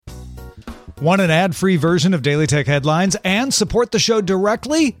Want an ad-free version of Daily Tech Headlines and support the show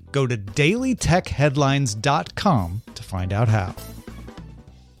directly? Go to dailytechheadlines.com to find out how.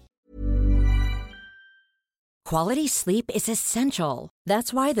 Quality sleep is essential.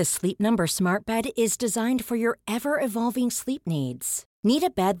 That's why the Sleep Number Smart Bed is designed for your ever-evolving sleep needs. Need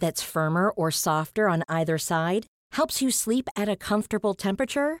a bed that's firmer or softer on either side? Helps you sleep at a comfortable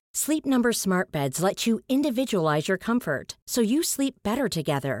temperature? Sleep Number Smart Beds let you individualize your comfort so you sleep better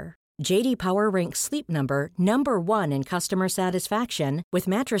together. J.D. Power ranks Sleep Number number one in customer satisfaction with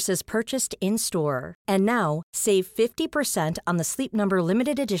mattresses purchased in-store. And now, save 50% on the Sleep Number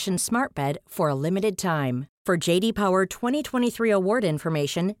Limited Edition Smart Bed for a limited time. For J.D. Power 2023 award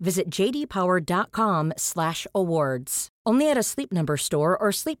information, visit jdpower.com/awards. Only at a Sleep Number store or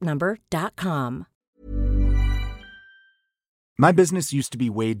sleepnumber.com. My business used to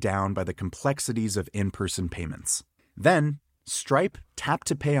be weighed down by the complexities of in-person payments. Then, Stripe Tap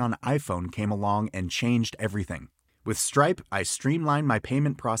to Pay on iPhone came along and changed everything. With Stripe, I streamlined my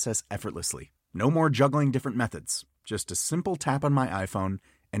payment process effortlessly. No more juggling different methods. Just a simple tap on my iPhone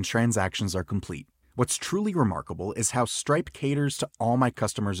and transactions are complete. What's truly remarkable is how Stripe caters to all my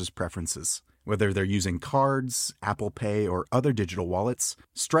customers' preferences. Whether they're using cards, Apple Pay, or other digital wallets,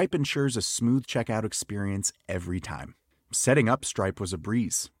 Stripe ensures a smooth checkout experience every time. Setting up Stripe was a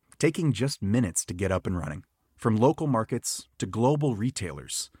breeze, taking just minutes to get up and running. From local markets to global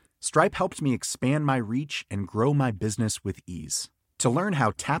retailers, Stripe helped me expand my reach and grow my business with ease. To learn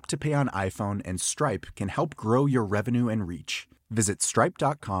how Tap to Pay on iPhone and Stripe can help grow your revenue and reach, visit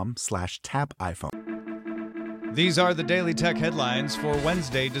stripe.com/tapiphone. These are the Daily Tech Headlines for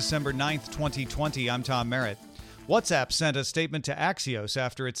Wednesday, December 9th, 2020. I'm Tom Merritt. WhatsApp sent a statement to Axios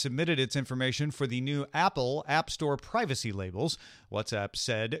after it submitted its information for the new Apple App Store privacy labels. WhatsApp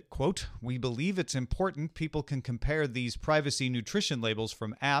said, quote, "We believe it's important people can compare these privacy nutrition labels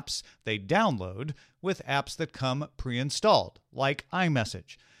from apps they download with apps that come pre-installed, like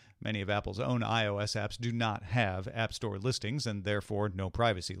iMessage. Many of Apple's own iOS apps do not have App Store listings and therefore no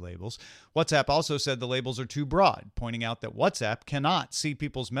privacy labels. WhatsApp also said the labels are too broad, pointing out that WhatsApp cannot see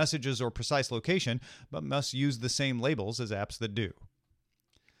people's messages or precise location, but must use the same labels as apps that do.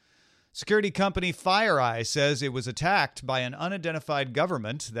 Security company FireEye says it was attacked by an unidentified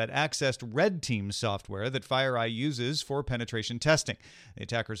government that accessed Red Team software that FireEye uses for penetration testing. The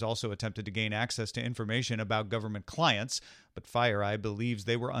attackers also attempted to gain access to information about government clients, but FireEye believes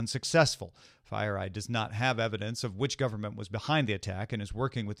they were unsuccessful. FireEye does not have evidence of which government was behind the attack and is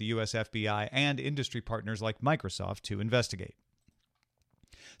working with the U.S. FBI and industry partners like Microsoft to investigate.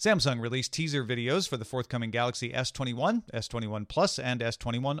 Samsung released teaser videos for the forthcoming Galaxy S21, S21 Plus, and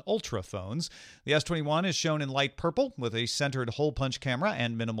S21 Ultra phones. The S21 is shown in light purple with a centered hole-punch camera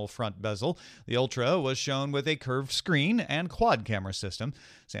and minimal front bezel. The Ultra was shown with a curved screen and quad camera system.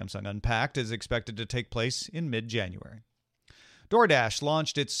 Samsung Unpacked is expected to take place in mid-January. DoorDash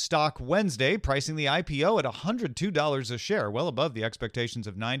launched its stock Wednesday, pricing the IPO at $102 a share, well above the expectations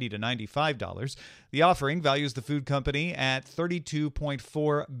of $90 to $95. The offering values the food company at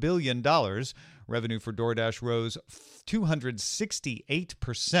 $32.4 billion. Revenue for DoorDash rose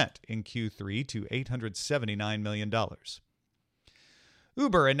 268% in Q3 to $879 million.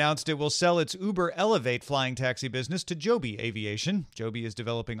 Uber announced it will sell its Uber Elevate flying taxi business to Joby Aviation. Joby is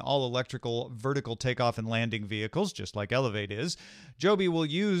developing all-electrical vertical takeoff and landing vehicles, just like Elevate is. Joby will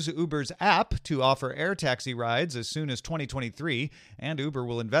use Uber's app to offer air taxi rides as soon as 2023, and Uber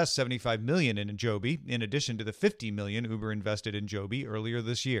will invest $75 million in Joby, in addition to the $50 million Uber invested in Joby earlier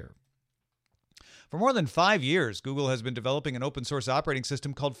this year. For more than 5 years, Google has been developing an open-source operating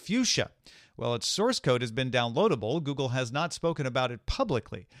system called Fuchsia. While its source code has been downloadable, Google has not spoken about it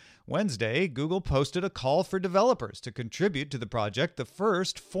publicly. Wednesday, Google posted a call for developers to contribute to the project, the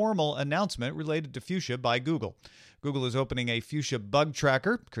first formal announcement related to Fuchsia by Google. Google is opening a Fuchsia bug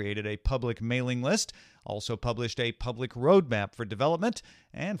tracker, created a public mailing list, also published a public roadmap for development,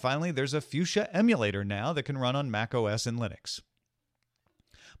 and finally, there's a Fuchsia emulator now that can run on macOS and Linux.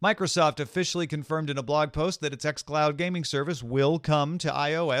 Microsoft officially confirmed in a blog post that its xCloud gaming service will come to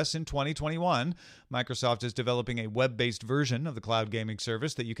iOS in 2021. Microsoft is developing a web-based version of the cloud gaming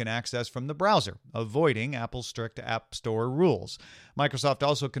service that you can access from the browser, avoiding Apple's strict App Store rules. Microsoft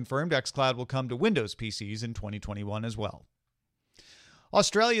also confirmed xCloud will come to Windows PCs in 2021 as well.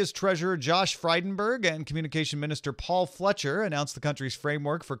 Australia's Treasurer Josh Frydenberg and Communication Minister Paul Fletcher announced the country's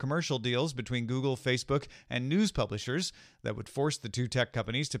framework for commercial deals between Google, Facebook, and news publishers that would force the two tech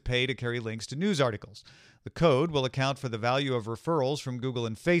companies to pay to carry links to news articles. The code will account for the value of referrals from Google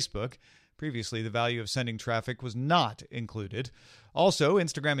and Facebook. Previously, the value of sending traffic was not included. Also,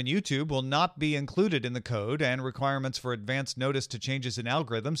 Instagram and YouTube will not be included in the code, and requirements for advance notice to changes in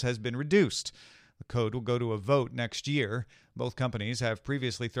algorithms has been reduced. The code will go to a vote next year. Both companies have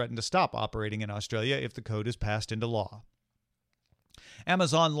previously threatened to stop operating in Australia if the code is passed into law.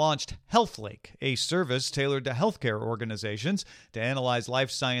 Amazon launched HealthLake, a service tailored to healthcare organizations to analyze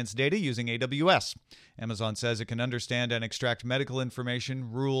life science data using AWS. Amazon says it can understand and extract medical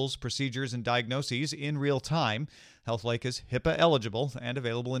information, rules, procedures, and diagnoses in real time. HealthLake is HIPAA eligible and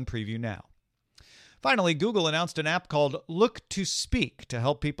available in preview now. Finally, Google announced an app called Look to Speak to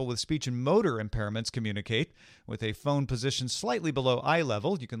help people with speech and motor impairments communicate. With a phone positioned slightly below eye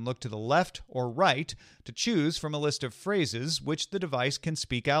level, you can look to the left or right to choose from a list of phrases which the device can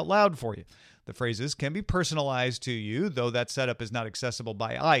speak out loud for you. The phrases can be personalized to you, though that setup is not accessible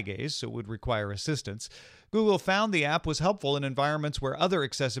by eye gaze, so it would require assistance. Google found the app was helpful in environments where other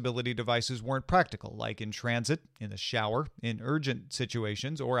accessibility devices weren't practical, like in transit, in the shower, in urgent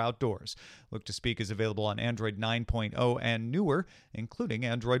situations, or outdoors. Look to Speak is available on Android 9.0 and newer, including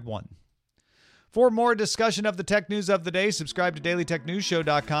Android One. For more discussion of the tech news of the day, subscribe to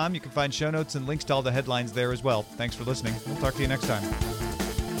dailytechnewsshow.com. You can find show notes and links to all the headlines there as well. Thanks for listening. We'll talk to you next time.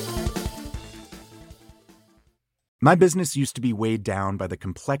 My business used to be weighed down by the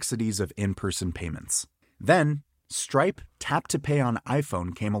complexities of in-person payments. Then, Stripe Tap to Pay on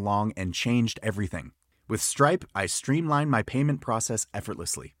iPhone came along and changed everything. With Stripe, I streamlined my payment process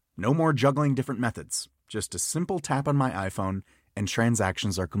effortlessly. No more juggling different methods. Just a simple tap on my iPhone, and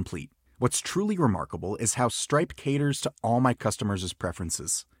transactions are complete. What's truly remarkable is how Stripe caters to all my customers'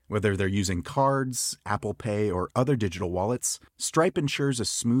 preferences. Whether they're using cards, Apple Pay, or other digital wallets, Stripe ensures a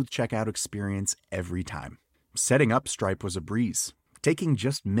smooth checkout experience every time. Setting up Stripe was a breeze, taking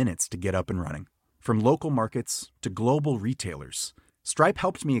just minutes to get up and running. From local markets to global retailers, Stripe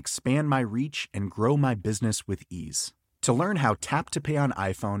helped me expand my reach and grow my business with ease. To learn how Tap to Pay on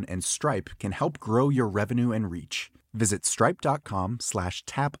iPhone and Stripe can help grow your revenue and reach, visit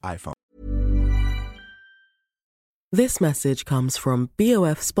stripe.com/tapiphone. This message comes from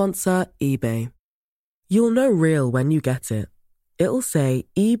BOF sponsor eBay. You'll know real when you get it. It'll say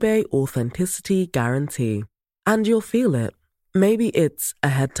eBay Authenticity Guarantee. And you'll feel it. Maybe it's a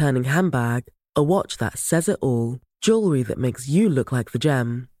head-turning handbag, a watch that says it all, jewelry that makes you look like the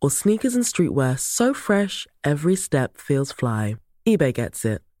gem, or sneakers and streetwear so fresh every step feels fly. eBay gets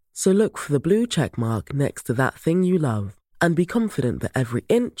it. So look for the blue check mark next to that thing you love and be confident that every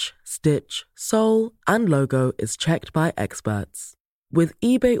inch, stitch, sole, and logo is checked by experts. With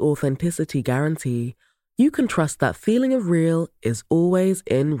eBay Authenticity Guarantee, you can trust that feeling of real is always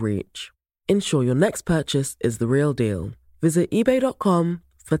in reach. Ensure your next purchase is the real deal. Visit ebay.com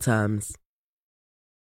for terms.